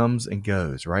 Dennis, it comes and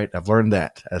goes, right? I've learned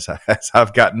that as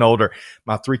I've gotten older.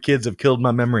 My 3 kids have killed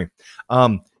my memory.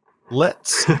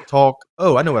 Let's talk.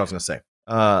 Oh, I know what I was going to say.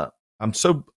 I'm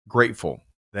so grateful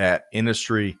that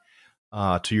industry,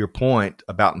 to your point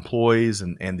about employees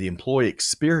and the employee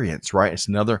experience, right? It's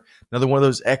another one of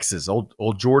those X's.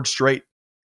 Old George Strait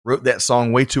wrote that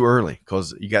song way too early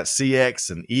because you got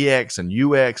CX and EX and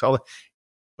UX, all that.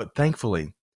 But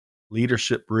thankfully,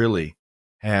 leadership really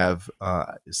have,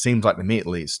 it seems like to me at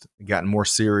least, gotten more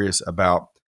serious about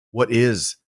what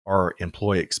is our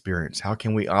employee experience. How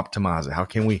can we optimize it? How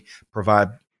can we provide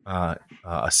a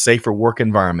safer work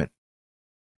environment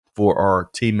for our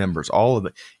team members? All of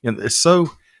it.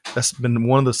 That's been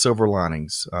one of the silver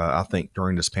linings, I think,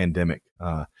 during this pandemic,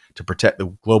 to protect the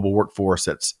global workforce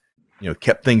that's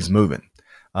kept things moving.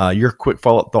 Your quick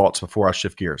follow-up thoughts before I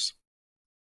shift gears.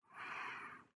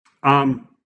 I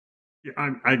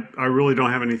really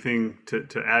don't have anything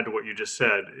to add to what you just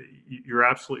said. You're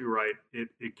absolutely right.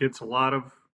 It gets a lot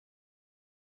of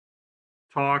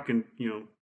talk, and you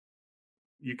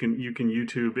can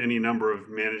YouTube any number of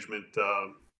management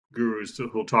gurus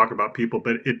who'll talk about people,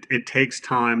 but it takes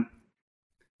time.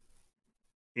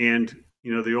 And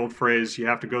the old phrase, you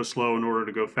have to go slow in order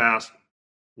to go fast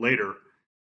later.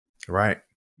 Right.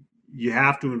 You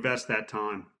have to invest that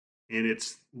time, and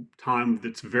it's time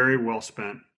that's very well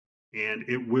spent, and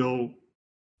it will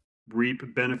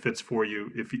reap benefits for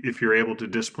you if you're able to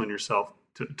discipline yourself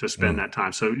to spend that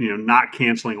time. So, not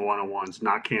canceling one-on-ones,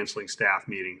 not canceling staff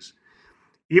meetings,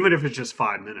 even if it's just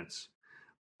 5 minutes.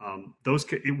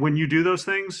 When you do those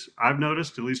things, I've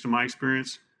noticed, at least in my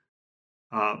experience,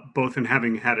 both in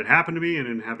having had it happen to me and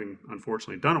in having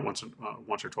unfortunately done it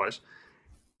once or twice,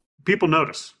 people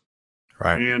notice,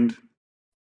 Right. and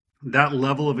that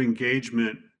level of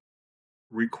engagement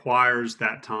requires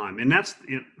that time. And that's,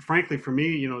 frankly, for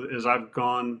me, as I've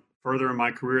gone further in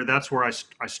my career, that's where I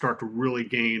start to really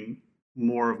gain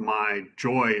more of my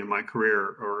joy in my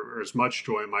career, or as much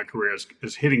joy in my career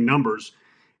as hitting numbers,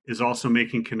 is also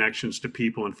making connections to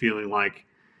people and feeling like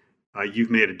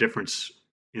you've made a difference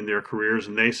in their careers,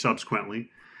 and they subsequently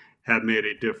have made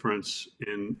a difference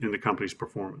in the company's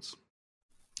performance.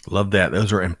 Love that.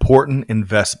 Those are important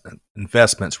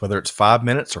investments, whether it's 5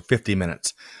 minutes or 50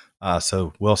 minutes.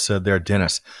 So well said there,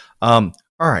 Dennis. All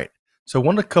right. So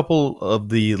a couple of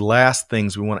the last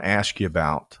things we want to ask you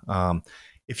about,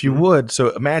 if you would. So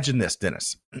imagine this,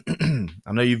 Dennis.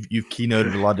 I know you've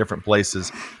keynoted a lot of different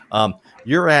places.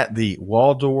 You're at the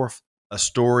Waldorf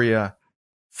Astoria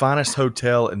finest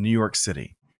hotel in New York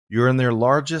City. You're in their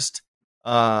largest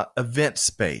event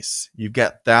space. You've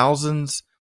got thousands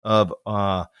of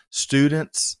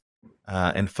students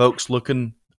and folks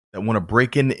looking that want to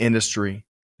break into industry.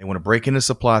 They want to break into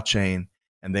supply chain,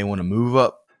 and they want to move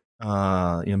up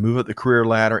the career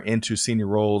ladder into senior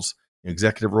roles,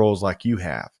 executive roles like you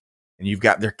have. And you've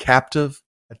got their captive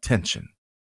attention.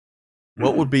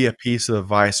 What would be a piece of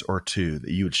advice or two that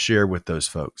you would share with those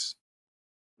folks?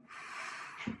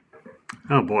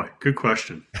 Oh boy, good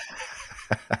question.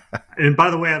 And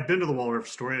by the way, I've been to the Waldorf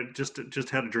Astoria. Just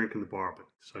had a drink in the bar,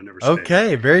 so I never stayed.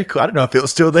 Okay, very cool. I don't know if it was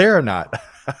still there or not.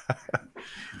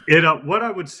 What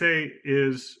I would say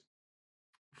is,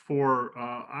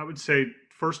 I would say,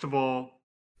 first of all,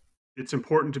 it's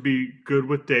important to be good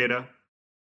with data.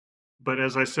 But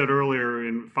as I said earlier,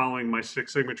 in following my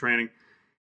Six Sigma training,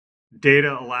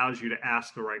 data allows you to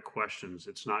ask the right questions.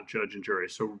 It's not judge and jury.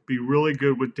 So be really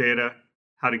good with data,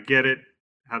 how to get it,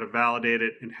 how to validate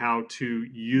it, and how to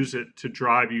use it to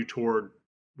drive you toward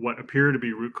what appear to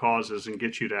be root causes and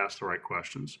get you to ask the right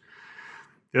questions.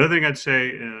 The other thing I'd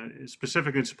say,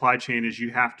 specifically in supply chain, is you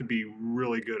have to be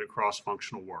really good at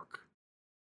cross-functional work.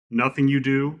 Nothing you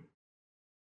do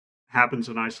happens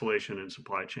in isolation in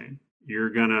supply chain. You're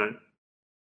going to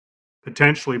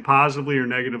potentially positively or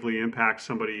negatively impact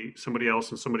somebody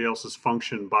else and somebody else's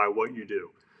function by what you do.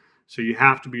 So you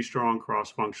have to be strong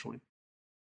cross-functionally.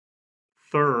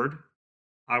 Third,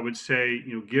 I would say,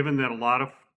 given that a lot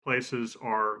of places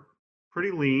are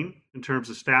pretty lean in terms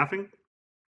of staffing,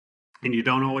 and you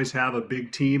don't always have a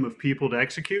big team of people to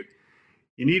execute,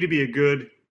 you need to be a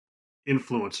good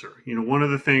influencer. One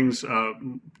of the things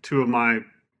two of my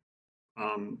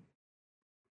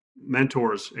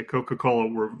mentors at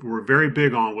Coca-Cola were very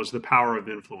big on was the power of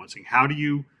influencing. How do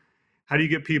you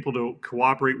get people to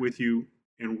cooperate with you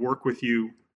and work with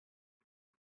you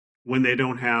when they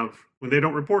don't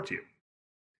report to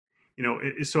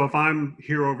you? So if I'm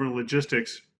here over in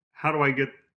logistics, how do I get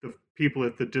the people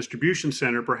at the distribution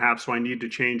center, perhaps, so I need to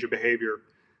change a behavior,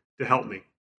 to help me?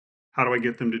 How do I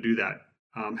get them to do that?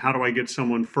 How do I get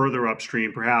someone further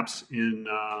upstream, perhaps in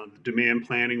the demand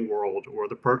planning world or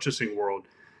the purchasing world,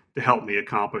 to help me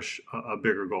accomplish a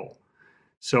bigger goal?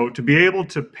 So to be able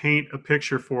to paint a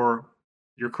picture for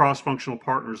your cross-functional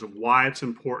partners of why it's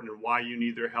important and why you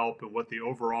need their help and what the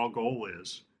overall goal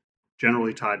is,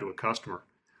 generally tied to a customer,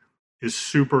 is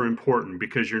super important,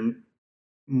 because you're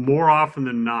more often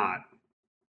than not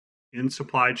in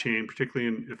supply chain, particularly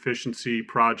in efficiency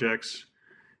projects,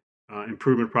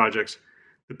 improvement projects,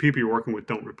 the people you're working with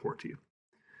don't report to you.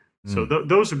 So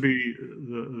those would be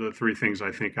the three things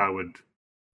I think I would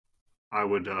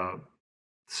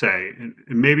say, and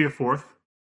maybe a fourth.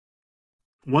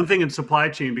 One thing in supply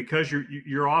chain, because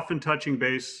you're often touching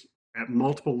base at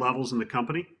multiple levels in the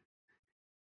company,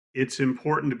 it's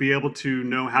important to be able to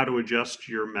know how to adjust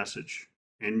your message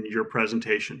and your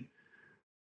presentation.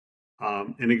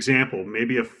 An example,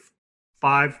 maybe a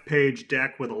 5-page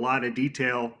deck with a lot of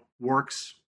detail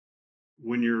works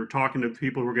when you're talking to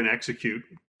people who are going to execute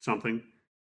something.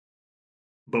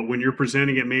 But when you're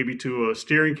presenting it maybe to a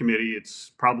steering committee,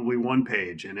 it's probably 1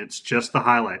 page and it's just the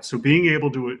highlights. So being able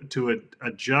to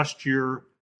adjust your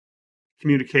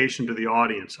communication to the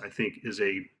audience, I think, is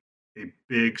a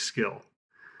big skill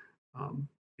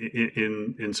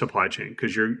in supply chain,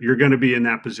 because you're going to be in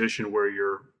that position where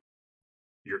you're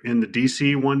in the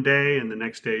DC one day and the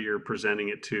next day you're presenting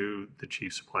it to the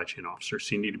chief supply chain officer.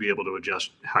 So you need to be able to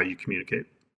adjust how you communicate.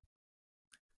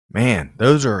 Man,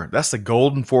 that's the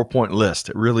golden 4-point list.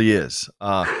 It really is.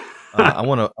 I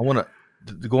want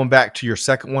to going back to your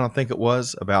second one. I think it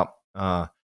was about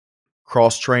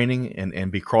cross training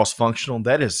and be cross functional.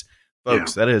 That is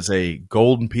Folks, that is a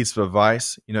golden piece of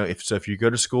advice. If you go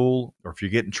to school or if you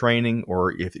get in training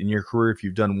or if in your career, if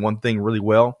you've done one thing really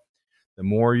well, the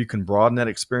more you can broaden that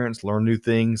experience, learn new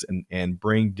things, and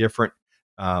bring different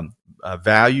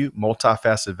value,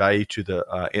 multifaceted value to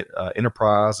the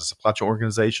enterprise, the supply chain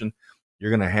organization,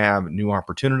 you're going to have new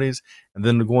opportunities. And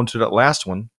then to go into that last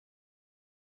one,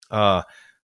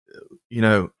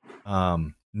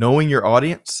 knowing your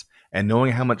audience and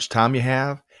knowing how much time you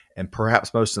have, and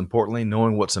perhaps most importantly,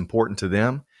 knowing what's important to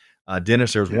them.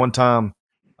 Dennis, there was one time,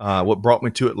 what brought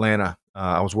me to Atlanta,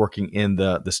 I was working in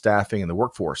the staffing and the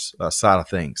workforce side of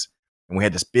things, and we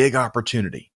had this big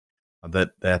opportunity,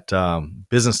 that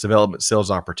business development sales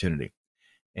opportunity.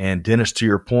 And Dennis, to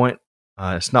your point,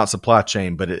 it's not supply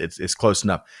chain, but it's close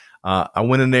enough. I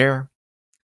went in there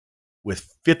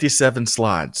with 57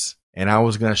 slides, and I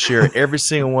was going to share every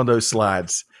single one of those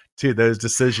slides to those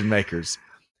decision makers.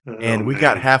 And we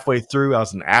got halfway through. I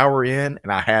was an hour in,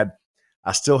 and I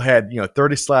still had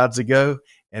 30 slides to go.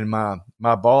 And my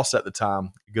boss at the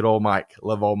time, good old Mike,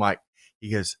 love old Mike,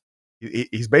 he goes,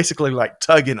 he's basically like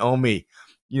tugging on me,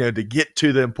 to get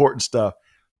to the important stuff.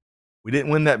 We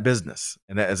didn't win that business,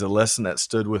 and that is a lesson that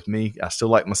stood with me. I still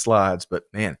like my slides, but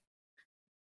man,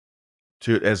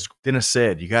 as Dennis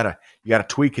said, you gotta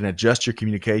tweak and adjust your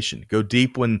communication. Go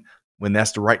deep when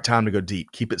that's the right time to go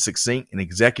deep. Keep it succinct and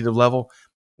executive level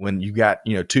when you got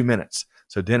 2 minutes.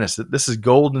 So Dennis, this is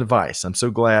golden advice. I'm so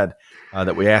glad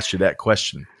that we asked you that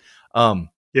question. Okay.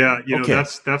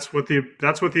 That's what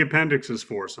the appendix is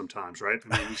for sometimes, right?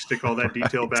 I mean, you stick all that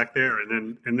detail back there,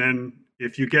 and then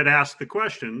if you get asked the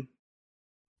question,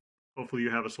 hopefully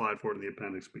you have a slide for it in the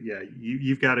appendix. But yeah,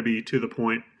 you've got to be to the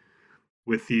point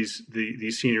with these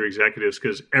senior executives,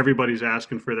 because everybody's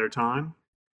asking for their time,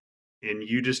 and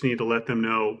you just need to let them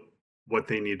know what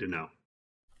they need to know.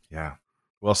 Yeah,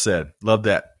 well said. Love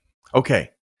that. Okay,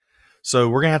 so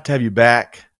we're gonna have you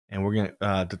back, and we're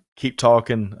gonna to keep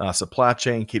talking supply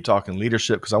chain, keep talking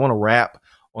leadership, because I want to wrap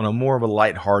on a more of a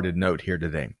lighthearted note here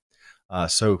today.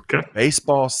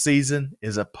 Baseball season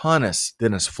is upon us,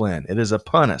 Dennis Flynn. It is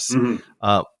upon us.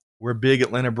 Mm-hmm. We're big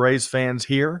Atlanta Braves fans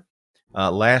here.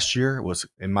 Last year was,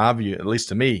 in my view, at least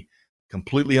to me,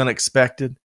 completely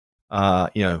unexpected.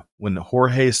 When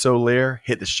Jorge Soler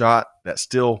hit the shot that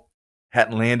still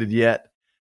hadn't landed yet.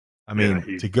 I mean,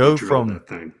 he he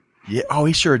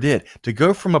sure did. To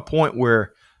go from a point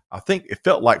where I think it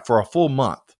felt like for a full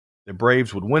month, the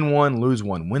Braves would win one, lose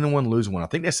one, win one, lose one. I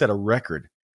think they set a record,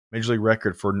 major league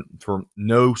record for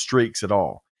no streaks at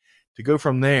all. To go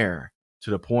from there to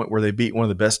the point where they beat one of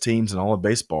the best teams in all of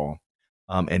baseball,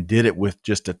 and did it with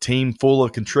just a team full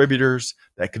of contributors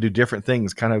that could do different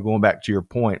things, kind of going back to your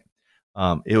point.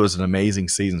 It was an amazing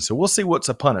season. So we'll see what's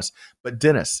upon us. But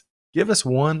Dennis, give us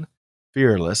one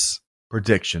fearless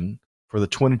prediction for the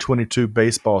 2022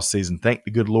 baseball season. Thank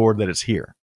the good Lord that it's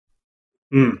here.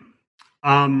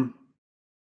 I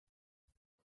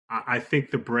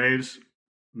think the Braves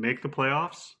make the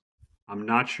playoffs. I'm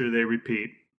not sure they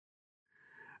repeat.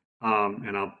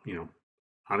 And I'll,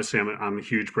 obviously I'm a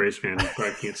huge Braves fan. You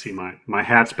probably can't see my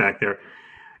hats back there.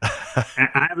 And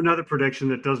I have another prediction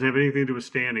that doesn't have anything to do with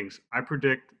standings. I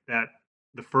predict that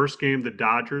the first game the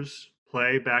Dodgers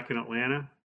play back in Atlanta,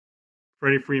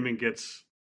 Freddie Freeman gets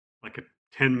like a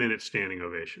 10-minute standing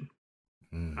ovation.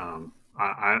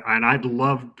 I'd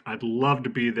love to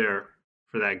be there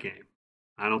for that game.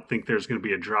 I don't think there's going to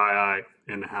be a dry eye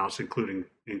in the house, including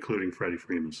Freddie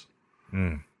Freeman's.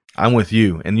 I'm with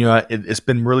you, and it's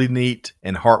been really neat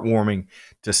and heartwarming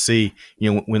to see.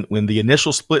 When the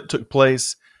initial split took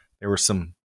place, there were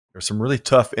some really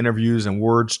tough interviews and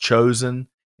words chosen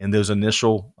in those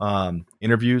initial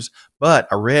interviews. But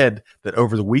I read that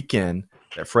over the weekend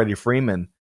that Freddie Freeman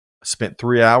spent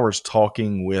 3 hours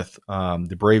talking with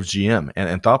the Braves GM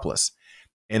and Anthopoulos,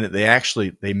 and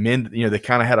they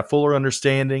kind of had a fuller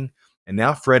understanding. And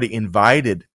now Freddie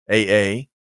invited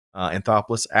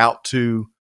Anthopoulos out to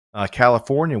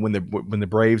California when the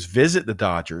Braves visit the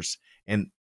Dodgers. And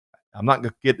I'm not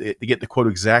going to get the quote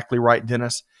exactly right,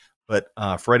 Dennis, but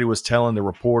Freddie was telling the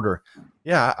reporter,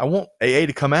 "Yeah, I want AA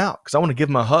to come out because I want to give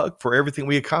him a hug for everything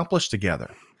we accomplished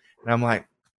together." And I'm like,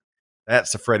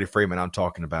 that's the Freddie Freeman I'm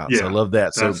talking about. Yeah, so I love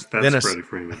that. That's Dennis, Freddie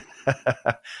Freeman.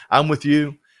 I'm with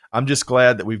you. I'm just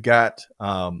glad that we've got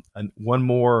one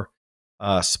more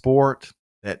sport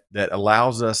that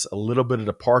allows us a little bit of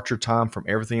departure time from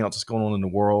everything else that's going on in the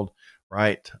world,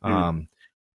 right?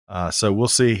 So we'll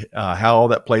see how all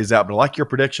that plays out. But I like your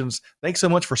predictions. Thanks so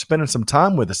much for spending some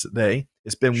time with us today.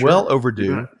 It's been well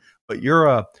overdue, but you're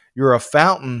a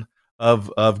fountain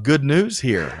of good news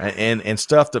here and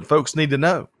stuff that folks need to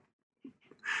know.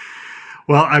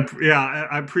 Well,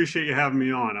 I appreciate you having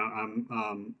me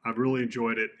on. I've really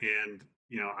enjoyed it, and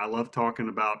I love talking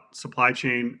about supply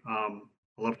chain. I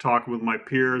love talking with my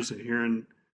peers and hearing.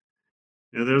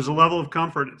 There's a level of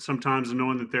comfort sometimes in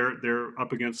knowing that they're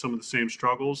up against some of the same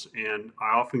struggles, and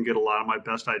I often get a lot of my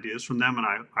best ideas from them, and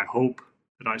I hope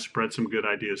that I spread some good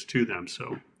ideas to them.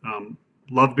 So,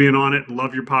 love being on it,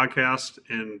 love your podcast,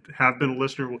 and have been a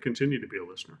listener. Will continue to be a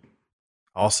listener.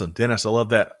 Awesome, Dennis. I love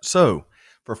that. So,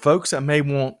 for folks that may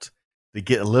want to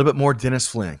get a little bit more Dennis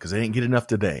Flynn because they didn't get enough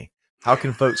today, how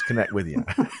can folks connect with you?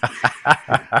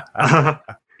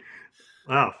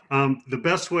 Wow. The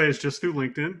best way is just through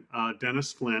LinkedIn,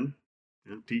 Dennis Flynn,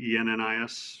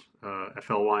 Dennis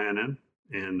Flynn,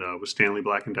 and with Stanley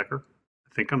Black & Decker.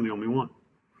 I think I'm the only one.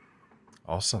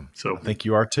 Awesome. So I think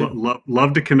you are too.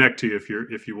 Love to connect to you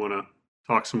if you want to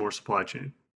talk some more supply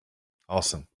chain.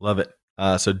 Awesome. Love it.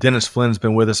 So Dennis Flynn's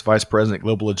been with us, Vice President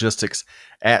Global Logistics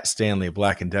at Stanley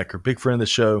Black & Decker. Big friend of the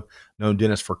show. Known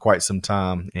Dennis for quite some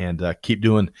time, and keep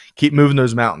moving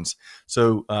those mountains.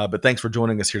 So, but thanks for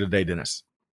joining us here today, Dennis.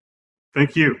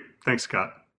 Thank you. Thanks,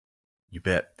 Scott. You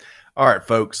bet. All right,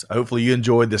 folks. Hopefully you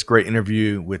enjoyed this great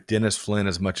interview with Dennis Flynn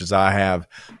as much as I have.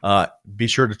 Be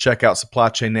sure to check out Supply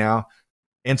Chain Now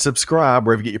and subscribe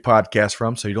wherever you get your podcast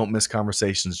from so you don't miss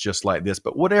conversations just like this.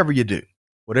 But whatever you do,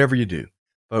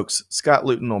 folks, Scott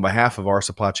Luton, on behalf of our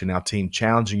Supply Chain Now team,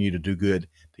 challenging you to do good,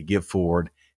 to give forward,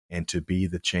 and to be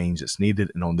the change that's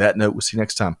needed. And on that note, we'll see you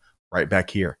next time right back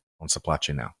here on Supply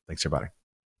Chain Now. Thanks, everybody.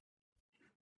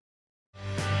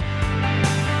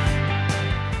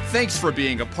 Thanks for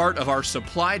being a part of our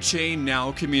Supply Chain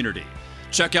Now community.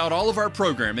 Check out all of our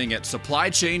programming at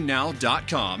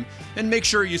supplychainnow.com and make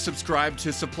sure you subscribe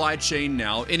to Supply Chain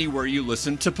Now anywhere you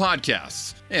listen to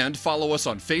podcasts. And follow us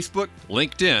on Facebook,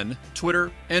 LinkedIn,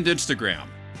 Twitter, and Instagram.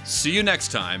 See you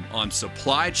next time on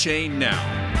Supply Chain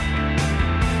Now.